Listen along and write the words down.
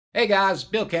Hey guys,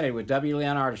 Bill Kennedy with W.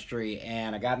 Leon Artistry,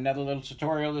 and I got another little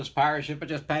tutorial of this pirate ship I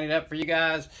just painted up for you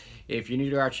guys. If you're new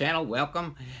to our channel,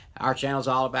 welcome. Our channel is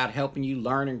all about helping you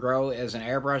learn and grow as an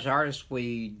airbrush artist.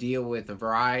 We deal with a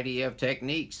variety of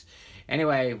techniques.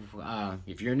 Anyway,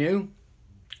 if you're new,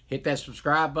 hit that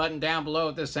subscribe button down below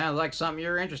if this sounds like something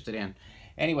you're interested in.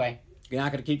 Anyway,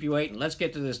 not going to keep you waiting. Let's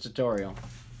get to this tutorial.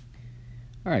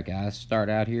 Alright guys, start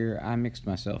out here. I mixed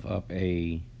myself up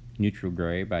a neutral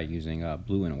gray by using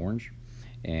blue and orange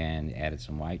and added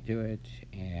some white to it,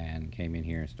 and came in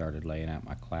here and started laying out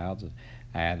my clouds.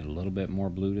 I added a little bit more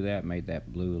blue to that, made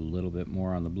that blue a little bit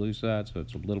more on the blue side, so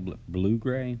it's a little bit blue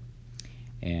gray.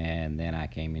 And then I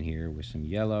came in here with some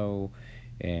yellow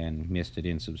and missed it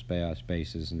in some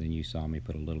spaces, and then you saw me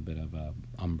put a little bit of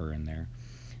umber in there.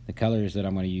 The colors that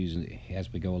I'm going to use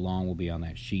as we go along will be on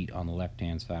that sheet on the left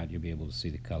hand side. You'll be able to see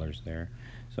the colors there.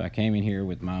 So I came in here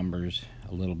with my umbers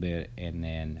a little bit, and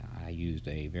then I used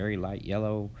a very light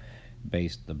yellow,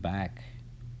 based the back,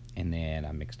 and then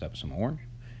I mixed up some orange,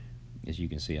 as you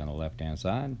can see on the left hand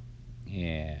side,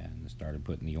 and started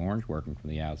putting the orange, working from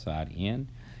the outside in.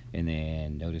 And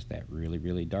then notice that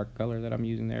really dark color that I'm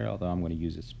using there, although I'm going to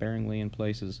use it sparingly in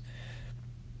places.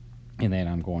 And then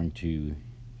I'm going to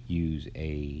use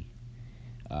a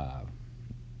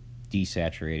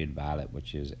desaturated violet,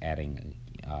 which is adding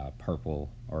purple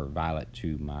or violet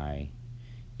to my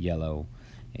yellow,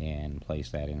 and place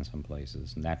that in some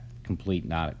places. And that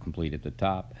not complete at the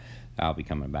top. I'll be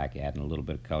coming back adding a little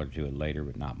bit of color to it later,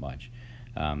 but not much.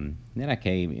 Then I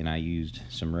came and I used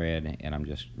some red, and I'm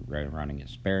just running it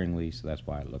sparingly, so that's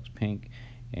why it looks pink,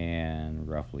 and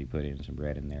roughly put in some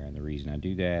red in there. And the reason I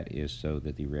do that is so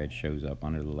that the red shows up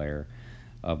under the layer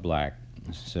of black.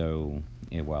 So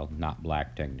well, not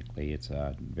black technically, it's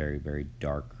a very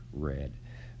dark red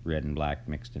and black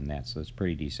mixed in that, so it's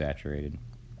pretty desaturated,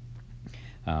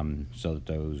 so that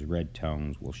those red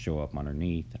tones will show up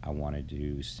underneath. I wanted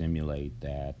to simulate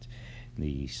that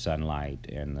the sunlight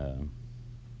and the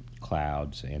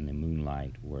clouds and the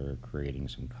moonlight were creating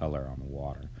some color on the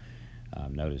water.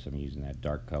 Notice I'm using that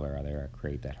dark color out there. I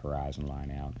create that horizon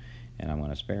line out, and I'm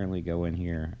going to sparingly go in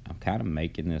here. I'm kind of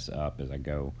making this up as I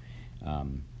go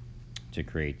to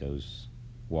create those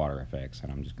water effects,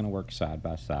 and I'm just going to work side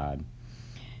by side.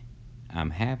 I'm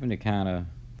having to kind of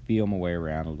feel my way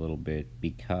around a little bit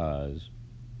because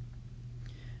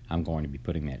I'm going to be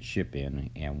putting that ship in,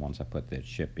 and once I put that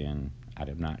ship in,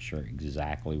 I'm not sure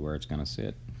exactly where it's going to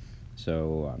sit,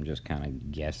 so I'm just kind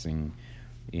of guessing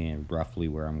in roughly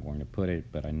where I'm going to put it.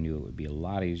 But I knew it would be a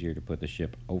lot easier to put the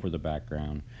ship over the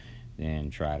background than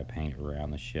try to paint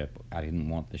around the ship. I didn't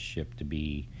want the ship to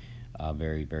be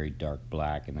very dark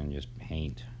black and then just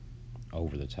paint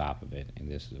over the top of it, and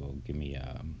this will give me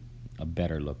a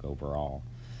better look overall.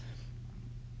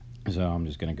 So I'm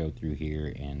just going to go through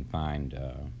here and find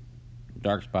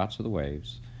dark spots of the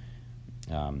waves,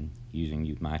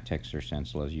 using my texture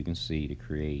stencil, as you can see, to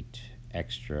create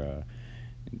extra,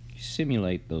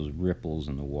 simulate those ripples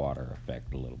in the water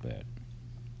effect a little bit.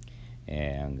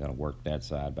 And I'm going to work that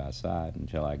side by side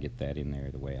until I get that in there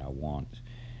the way I want.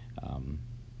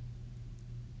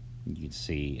 You can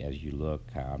see as you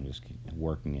look how I'm just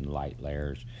working in light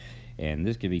layers, and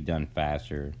this could be done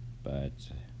faster, but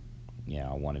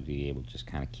I wanted to be able to just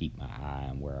kind of keep my eye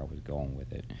on where I was going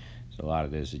with it. So a lot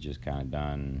of this is just kind of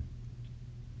done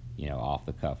off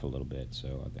the cuff a little bit,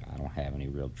 so I don't have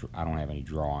any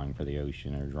drawing for the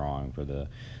ocean or drawing for the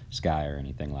sky or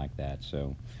anything like that.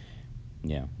 So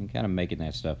I'm kind of making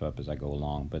that stuff up as I go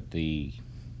along. But the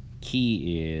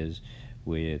key is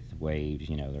with waves,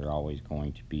 they're always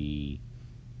going to be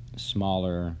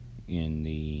smaller in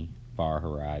the far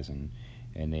horizon,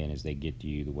 and then as they get to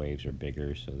you, the waves are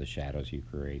bigger, so the shadows you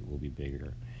create will be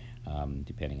bigger,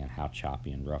 depending on how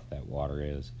choppy and rough that water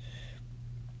is,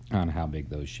 on how big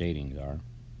those shadings are.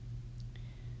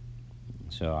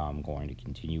 So I'm going to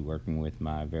continue working with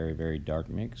my very dark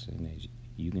mix, and as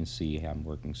you can see how I'm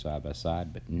working side by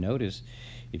side. But notice,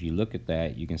 if you look at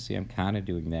that, you can see I'm kind of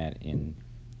doing that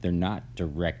they're not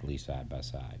directly side by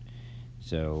side,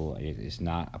 so it's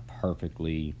not a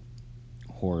perfectly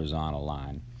horizontal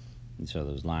line, and so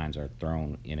those lines are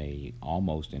thrown in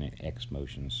almost in an X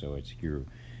motion. So it's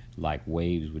like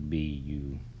waves would be,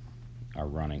 you are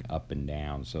running up and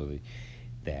down, so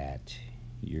that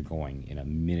you're going in a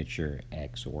miniature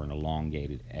X or an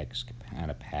elongated X kind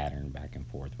of pattern back and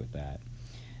forth with that.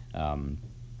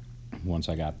 Once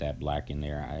I got that black in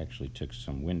there, I actually took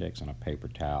some Windex on a paper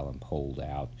towel and pulled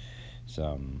out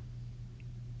some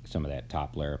of that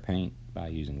top layer of paint by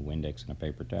using Windex and a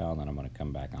paper towel. And then I'm going to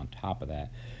come back on top of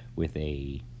that with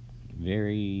a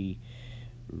very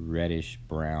reddish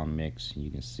brown mix.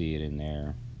 You can see it in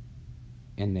there.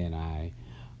 And then I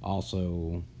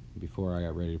also, before I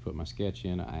got ready to put my sketch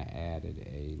in, I added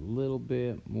a little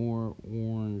bit more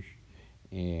orange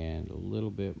and a little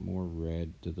bit more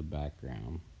red to the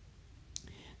background.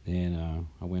 Then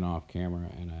I went off camera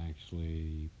and I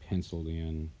actually penciled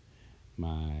in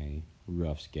my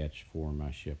rough sketch for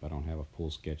my ship. I don't have a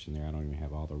full sketch in there. I don't even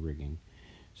have all the rigging.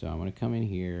 So I'm going to come in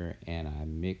here and I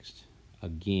mixed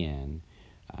again.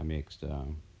 I mixed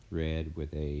red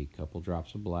with a couple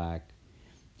drops of black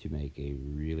to make a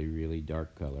really, really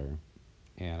dark color.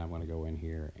 And I'm going to go in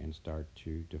here and start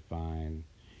to define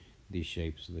the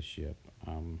shapes of the ship.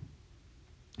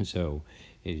 So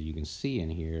as you can see in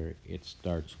here, it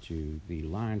starts to, the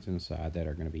lines inside that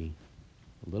are going to be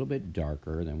a little bit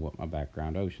darker than what my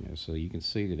background ocean is. So you can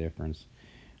see the difference.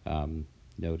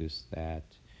 Notice that,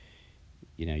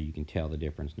 you know, you can tell the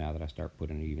difference now that I start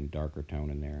putting an even darker tone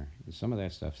in there. And some of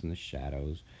that stuff's in the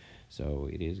shadows, so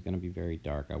it is going to be very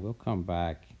dark. I will come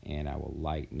back and I will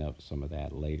lighten up some of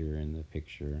that later in the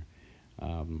picture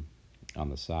on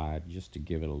the side, just to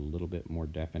give it a little bit more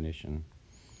definition.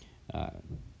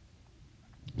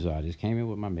 So I just came in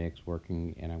with my mix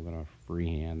working, and I'm going to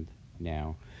freehand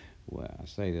now. Well, I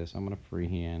say this, I'm going to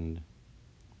freehand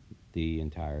the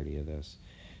entirety of this.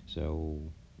 So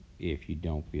if you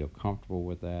don't feel comfortable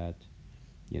with that,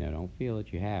 you know, don't feel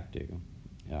that you have to.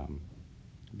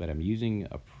 But I'm using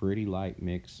a pretty light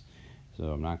mix, so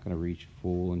I'm not going to reach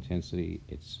full intensity.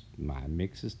 My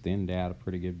mix is thinned out a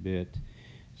pretty good bit.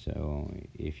 So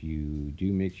if you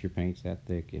do mix your paints that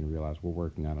thick and realize we're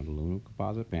working on an aluminum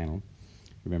composite panel,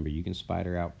 remember you can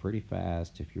spider out pretty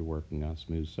fast if you're working on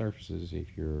smooth surfaces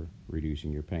if you're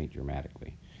reducing your paint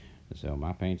dramatically. So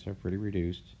my paints are pretty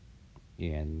reduced,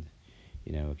 and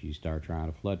you know, if you start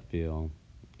trying to flood fill,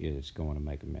 it's going to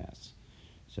make a mess.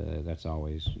 So that's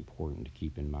always important to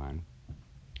keep in mind.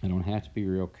 I don't have to be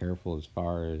real careful as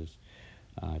far as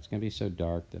it's going to be so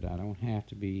dark that I don't have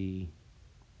to be,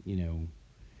 you know,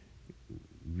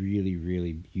 really,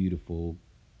 really beautiful,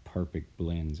 perfect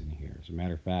blends in here. As a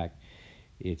matter of fact,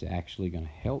 it's actually going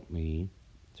to help me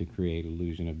to create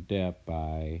illusion of depth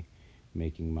by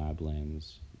making my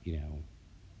blends, you know,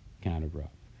 kind of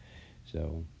rough.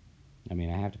 So, I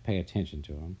mean, I have to pay attention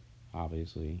to them.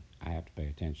 Obviously, I have to pay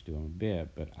attention to them a bit,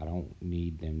 but I don't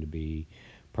need them to be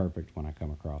perfect when I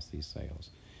come across these sails.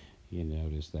 You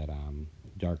notice that I'm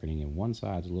darkening in one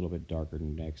side, a little bit darker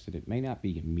than the next, and it may not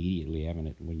be immediately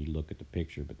evident when you look at the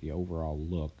picture, but the overall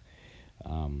look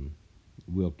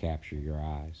will capture your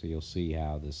eye. So you'll see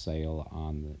how the sail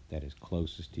on that is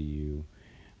closest to you,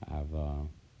 I've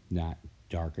not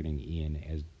darkening in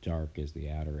as dark as the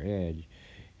outer edge,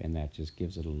 and that just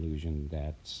gives it an illusion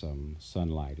that some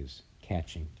sunlight is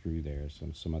catching through there.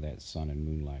 Some of that sun and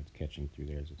moonlight is catching through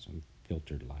there. It's some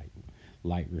filtered light.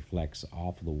 Light reflects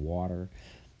off of the water,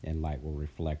 and light will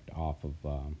reflect off of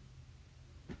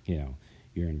you know,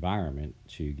 your environment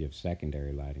to give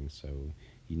secondary lighting. So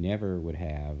you never would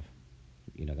have,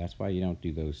 you know, that's why you don't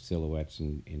do those silhouettes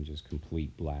in just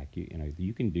complete black. You know,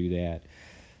 you can do that,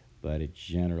 but it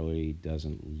generally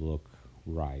doesn't look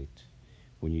right.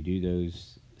 When you do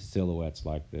those silhouettes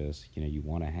like this, you know, you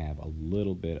want to have a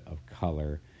little bit of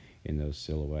color in those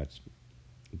silhouettes,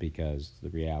 because the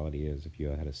reality is if you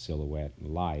had a silhouette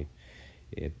in life,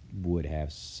 it would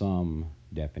have some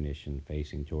definition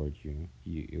facing towards you.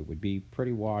 It would be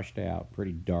pretty washed out,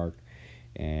 pretty dark,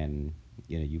 and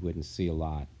you know, you wouldn't see a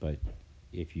lot. But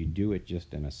if you do it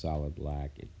just in a solid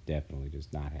black, it definitely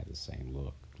does not have the same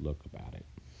look about it.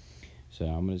 So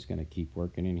I'm just going to keep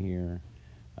working in here.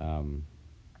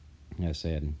 As I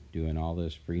said, doing all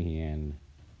this freehand.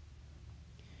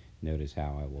 Notice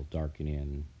how I will darken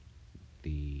in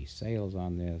the sails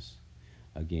on this.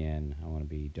 Again, I want to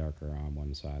be darker on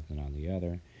one side than on the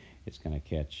other. It's going to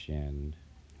catch, and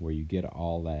where you get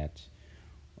all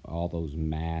those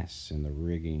masts and the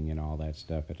rigging and all that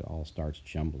stuff, it all starts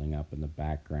jumbling up in the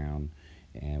background,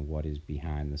 and what is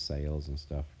behind the sails and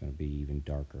stuff is going to be even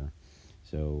darker.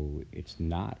 So it's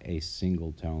not a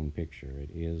single tone picture.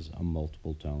 It is a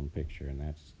multiple tone picture,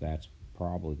 and that's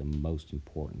probably the most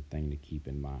important thing to keep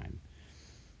in mind.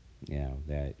 You know,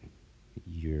 that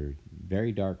your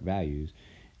very dark values,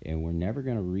 and we're never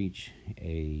going to reach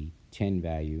a 10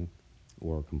 value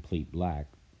or complete black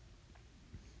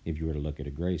if you were to look at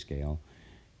a grayscale,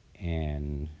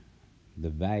 and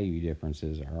the value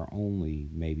differences are only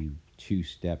maybe 2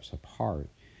 steps apart.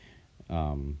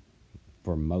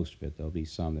 For most of it, there'll be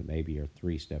some that maybe are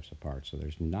 3 steps apart. So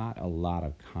there's not a lot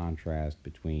of contrast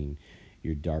between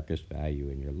your darkest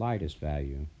value and your lightest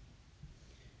value.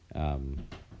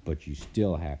 But you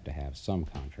still have to have some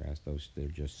contrast. They're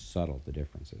just subtle, the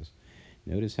differences.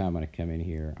 Notice how I'm going to come in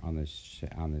here on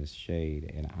this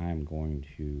shade, and I'm going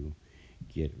to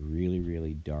get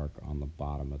really dark on the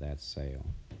bottom of that sail.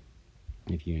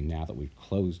 Now that we've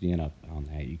closed in up on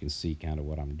that, you can see kind of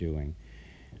what I'm doing.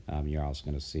 You're also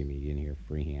going to see me in here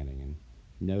freehanding. And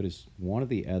notice one of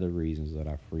the other reasons that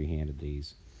I freehanded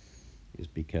these is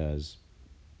because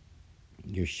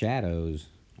your shadows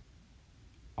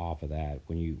off of that,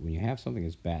 when you have something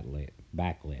that's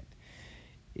backlit,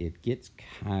 it gets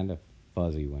kind of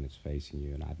fuzzy when it's facing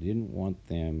you, and I didn't want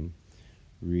them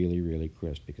really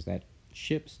crisp, because that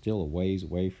ship's still a ways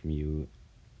away from you,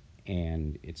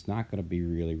 and it's not going to be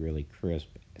really crisp,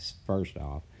 first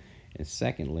off. And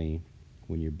secondly,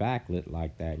 when you're backlit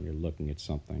like that and you're looking at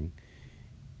something,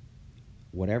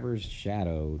 whatever's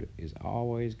shadowed is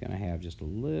always going to have just a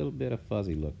little bit of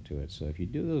fuzzy look to it. So if you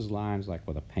do those lines like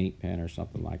with a paint pen or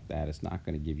something like that, it's not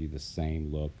going to give you the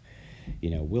same look.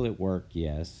 Will it work?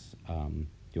 Yes.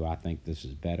 Do I think this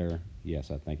is better? Yes,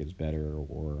 I think it's better.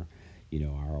 Or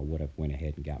I would have went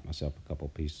ahead and got myself a couple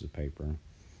pieces of paper.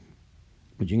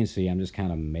 But you can see I'm just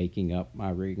kind of making up my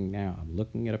rigging now. I'm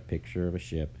looking at a picture of a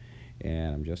ship,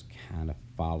 and I'm just kind of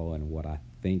following what I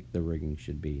think the rigging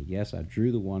should be. Yes, I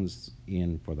drew the ones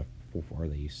in for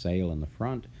the sail in the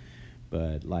front,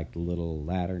 but like the little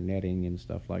ladder netting and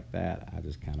stuff like that, I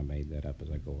just kind of made that up as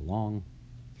I go along.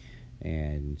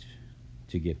 And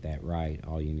to get that right,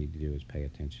 all you need to do is pay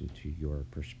attention to your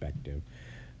perspective.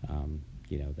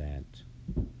 That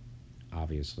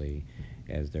obviously,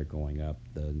 as they're going up,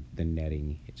 the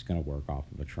netting, it's going to work off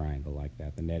of a triangle like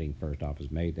that. The netting, first off, is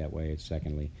made that way. And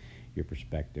secondly, your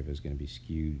perspective is going to be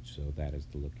skewed, so that is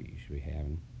the look that you should be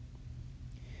having.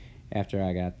 After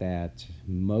I got that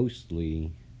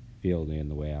mostly filled in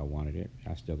the way I wanted it,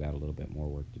 I still got a little bit more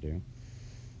work to do.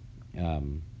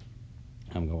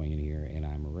 I'm going in here and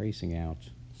I'm erasing out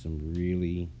some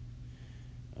really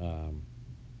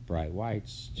bright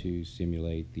whites to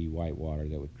simulate the white water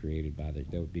that would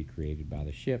be created by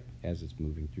the ship as it's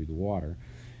moving through the water.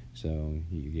 So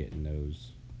you're getting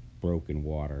those broken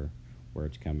water where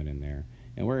it's coming in there,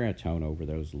 and we're going to tone over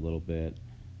those a little bit,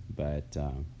 but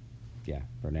yeah,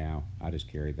 for now I just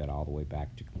carried that all the way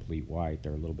back to complete white.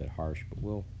 They're a little bit harsh, but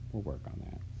we'll work on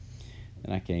that.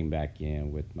 Then I came back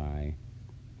in with my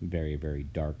very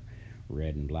dark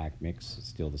red and black mix. It's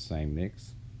still the same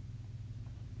mix,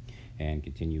 and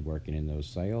continue working in those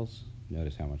sails.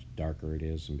 Notice how much darker it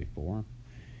is than before.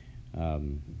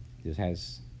 This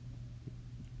has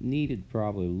needed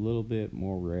probably a little bit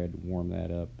more red to warm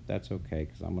that up, but that's okay,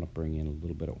 because I'm going to bring in a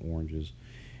little bit of oranges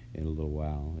in a little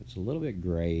while. It's a little bit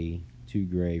gray, too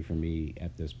gray for me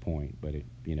at this point, but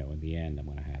in the end I'm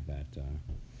going to have that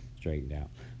straightened out.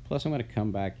 Plus I'm going to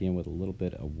come back in with a little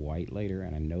bit of white later,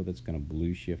 and I know that's going to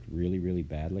blue shift really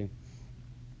badly.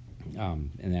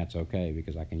 And that's okay,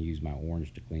 because I can use my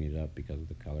orange to clean it up because of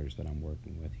the colors that I'm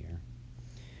working with here.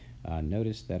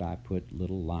 Notice that I put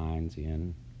little lines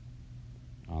in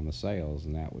on the sails,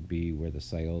 and that would be where the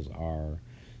sails are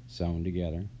sewn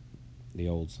together. The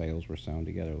old sails were sewn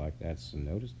together like that. So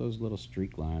notice those little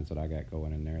streak lines that I got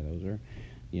going in there.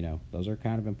 Those are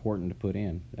kind of important to put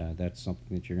in. That's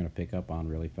something that you're going to pick up on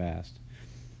really fast.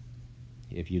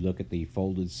 If you look at the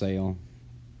folded sail,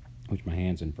 which my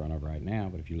hand's in front of right now,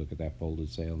 but if you look at that folded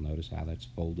sail, notice how that's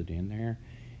folded in there.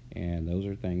 And those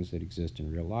are things that exist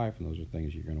in real life, and those are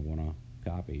things you're going to want to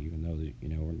copy, even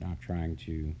though we're not trying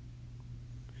to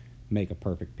make a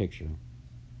perfect picture,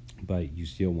 but you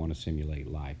still want to simulate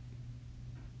life.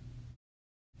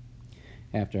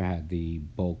 After I had the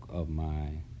bulk of my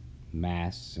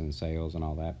masts and sails and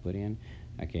all that put in,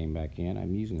 I came back in.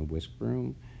 I'm using a whisk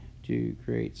broom to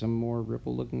create some more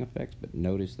ripple looking effects, but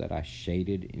notice that I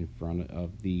shaded in front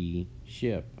of the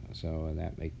ship, so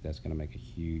that's going to make a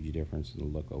huge difference in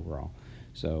the look overall.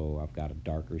 So I've got a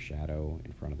darker shadow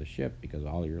in front of the ship because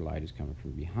all your light is coming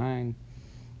from behind,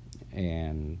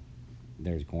 and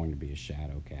there's going to be a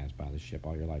shadow cast by the ship.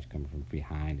 All your light's coming from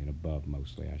behind and above,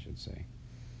 mostly, I should say.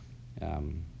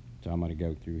 So I'm going to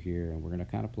go through here, and we're going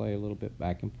to kind of play a little bit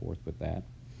back and forth with that,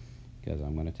 because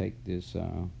I'm going to take this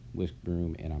whisk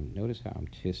broom, and notice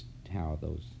how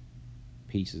those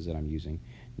pieces that I'm using,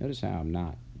 notice how I'm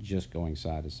not just going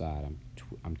side to side.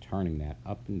 I'm turning that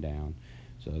up and down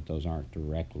so that those aren't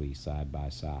directly side by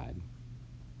side.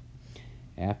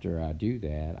 After I do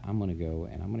that, I'm going to go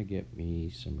and I'm going to get me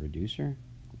some reducer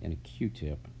and a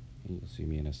Q-tip, and you'll see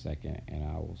me in a second, and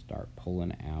I will start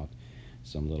pulling out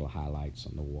some little highlights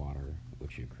on the water,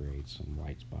 which should create some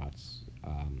white spots.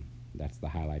 That's the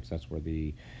highlights. That's where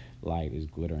the light is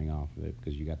glittering off of it,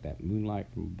 because you got that moonlight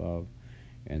from above,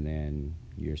 and then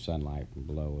your sunlight from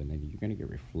below, and then you're going to get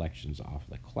reflections off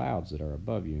the clouds that are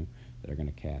above you that are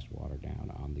going to cast water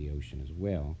down on the ocean as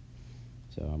well.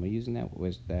 So I'm using that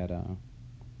with that.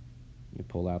 You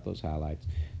pull out those highlights.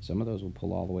 Some of those will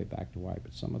pull all the way back to white,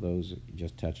 but some of those,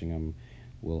 just touching them,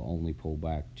 will only pull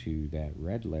back to that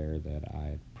red layer that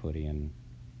I put in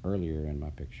earlier in my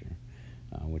picture,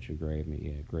 which will give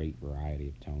me a great variety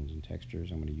of tones and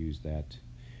textures. I'm going to use that.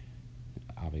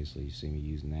 Obviously, you see me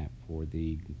using that for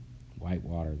the white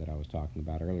water that I was talking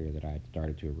about earlier that I had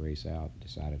started to erase out.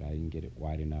 Decided I didn't get it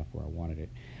white enough where I wanted it.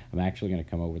 I'm actually going to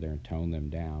come over there and tone them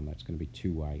down. That's going to be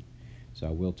too white, so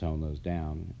I will tone those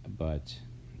down, but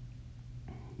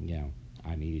you know,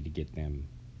 I needed to get them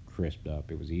crisped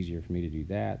up. It was easier for me to do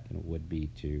that than it would be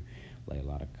to lay a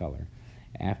lot of color.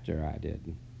 After I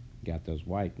got those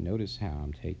white, notice how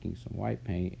I'm taking some white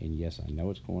paint, and yes, I know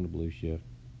it's going to blue shift,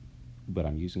 but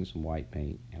I'm using some white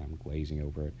paint and I'm glazing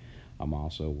over it. I'm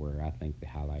also, where I think the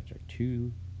highlights are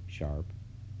too sharp,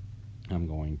 I'm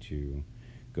going to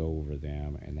go over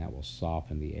them, and that will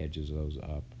soften the edges of those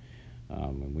up.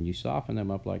 And when you soften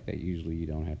them up like that, usually you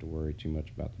don't have to worry too much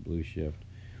about the blue shift.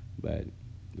 But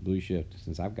the blue shift,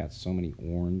 since I've got so many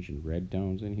orange and red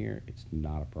tones in here, it's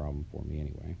not a problem for me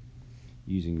anyway.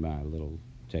 Using my little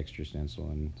texture stencil,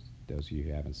 and those of you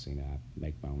who haven't seen it, I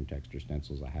make my own texture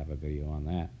stencils. I have a video on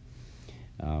that,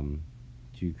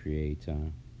 to create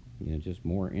you know, just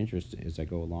more interest as I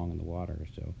go along in the water.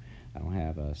 So I don't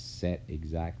have a set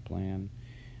exact plan.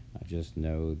 I just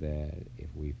know that if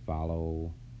we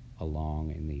follow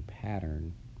along in the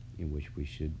pattern in which we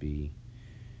should be,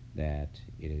 that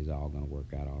it is all going to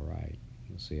work out all right.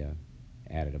 You'll see I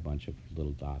added a bunch of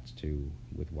little dots too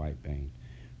with white paint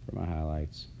for my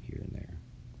highlights here and there.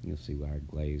 You'll see where I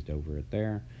glazed over it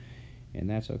there, and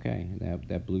that's okay.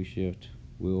 That blue shift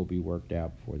will be worked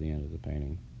out before the end of the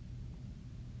painting.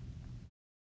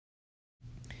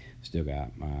 Still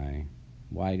got my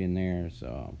white in there,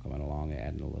 so I'm coming along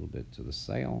adding a little bit to the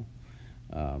sail,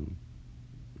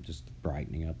 just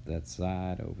brightening up that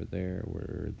side over there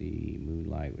where the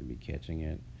moonlight would be catching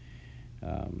it.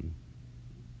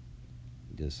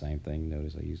 Did the same thing.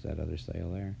 Notice I used that other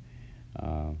sail there.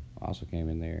 Also came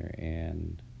in there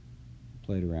and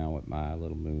played around with my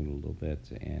little moon a little bit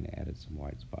and added some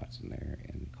white spots in there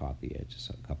and caught the edges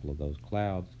of a couple of those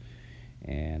clouds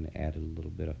and added a little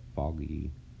bit of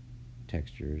foggy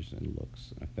textures and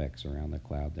looks and effects around the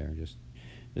cloud there, just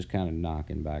kind of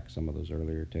knocking back some of those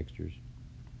earlier textures.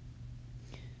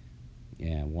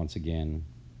 And once again,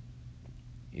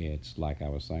 it's like I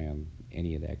was saying,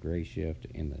 any of that gray shift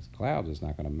in the clouds is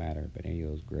not going to matter, but any of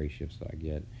those gray shifts that I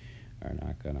get are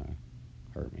not going to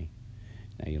hurt me.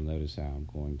 Now you'll notice how I'm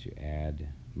going to add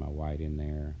my white in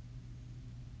there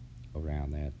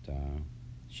around that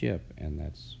ship, and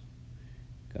that's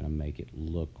going to make it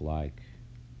look like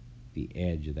the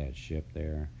edge of that ship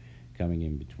there, coming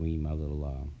in between my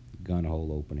little gun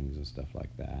hole openings and stuff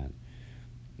like that,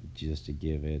 just to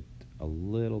give it a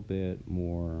little bit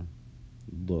more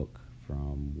look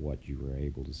from what you were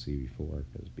able to see before,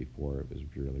 because before it was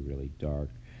really, really dark.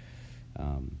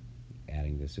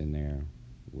 Adding this in there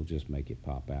will just make it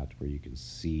pop out to where you can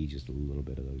see just a little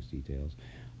bit of those details.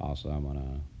 Also, I'm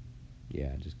gonna,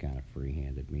 just kind of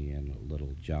free-handed me in a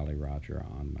little Jolly Roger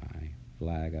on my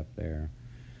flag up there,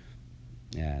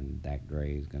 and that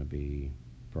gray is going to be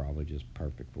probably just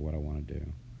perfect for what I want to do.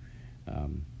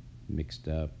 Mixed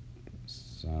up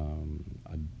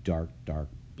a dark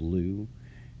blue,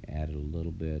 added a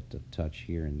little bit of touch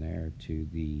here and there to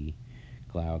the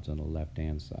clouds on the left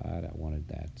hand side. I wanted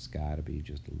that sky to be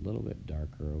just a little bit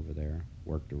darker over there.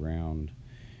 Worked around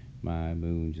my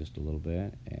moon just a little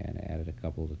bit and added a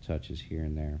couple of touches here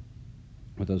and there.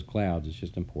 With those clouds, it's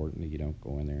just important that you don't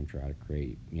go in there and try to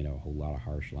create, a whole lot of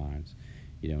harsh lines.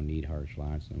 You don't need harsh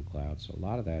lines in clouds. So a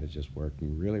lot of that is just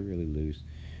working really, really loose,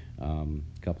 a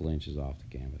couple inches off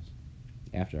the canvas.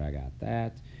 After I got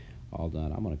that all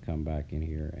done, I'm going to come back in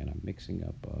here and I'm mixing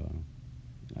up,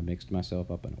 I mixed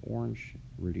myself up an orange,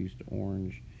 reduced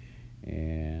orange,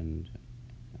 and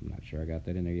I'm not sure I got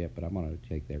that in there yet, but I'm going to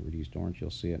take that reduced orange.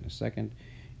 You'll see it in a second,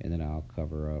 and then I'll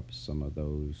cover up some of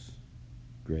those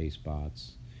gray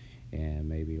spots and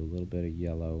maybe a little bit of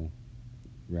yellow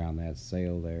around that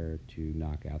sail there to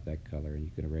knock out that color. And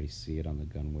you can already see it on the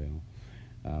gunwale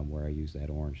where I use that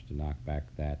orange to knock back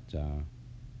that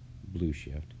blue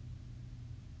shift.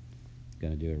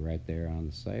 Gonna do it right there on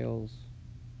the sails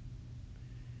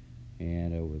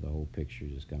and over the whole picture.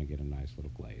 Just gonna get a nice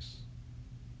little glaze.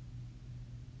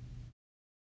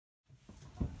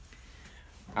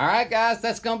 Alright guys,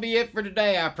 that's going to be it for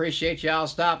today. I appreciate y'all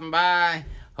stopping by.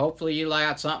 hopefully you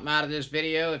got something out of this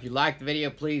video. If you like the video,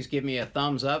 please give me a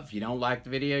thumbs up. If you don't like the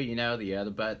video, you know, the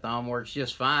other thumb works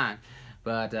just fine.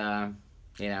 But,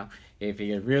 you know, if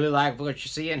you really like what you're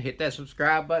seeing, hit that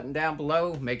subscribe button down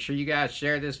below. Make sure you guys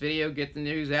share this video, get the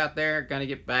news out there. Gonna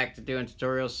get back to doing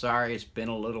tutorials. Sorry, it's been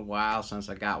a little while since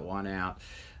I got one out.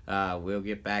 We'll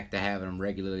get back to having them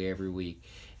regularly every week.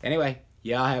 Anyway,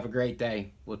 y'all have a great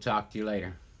day. We'll talk to you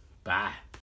later. Bye.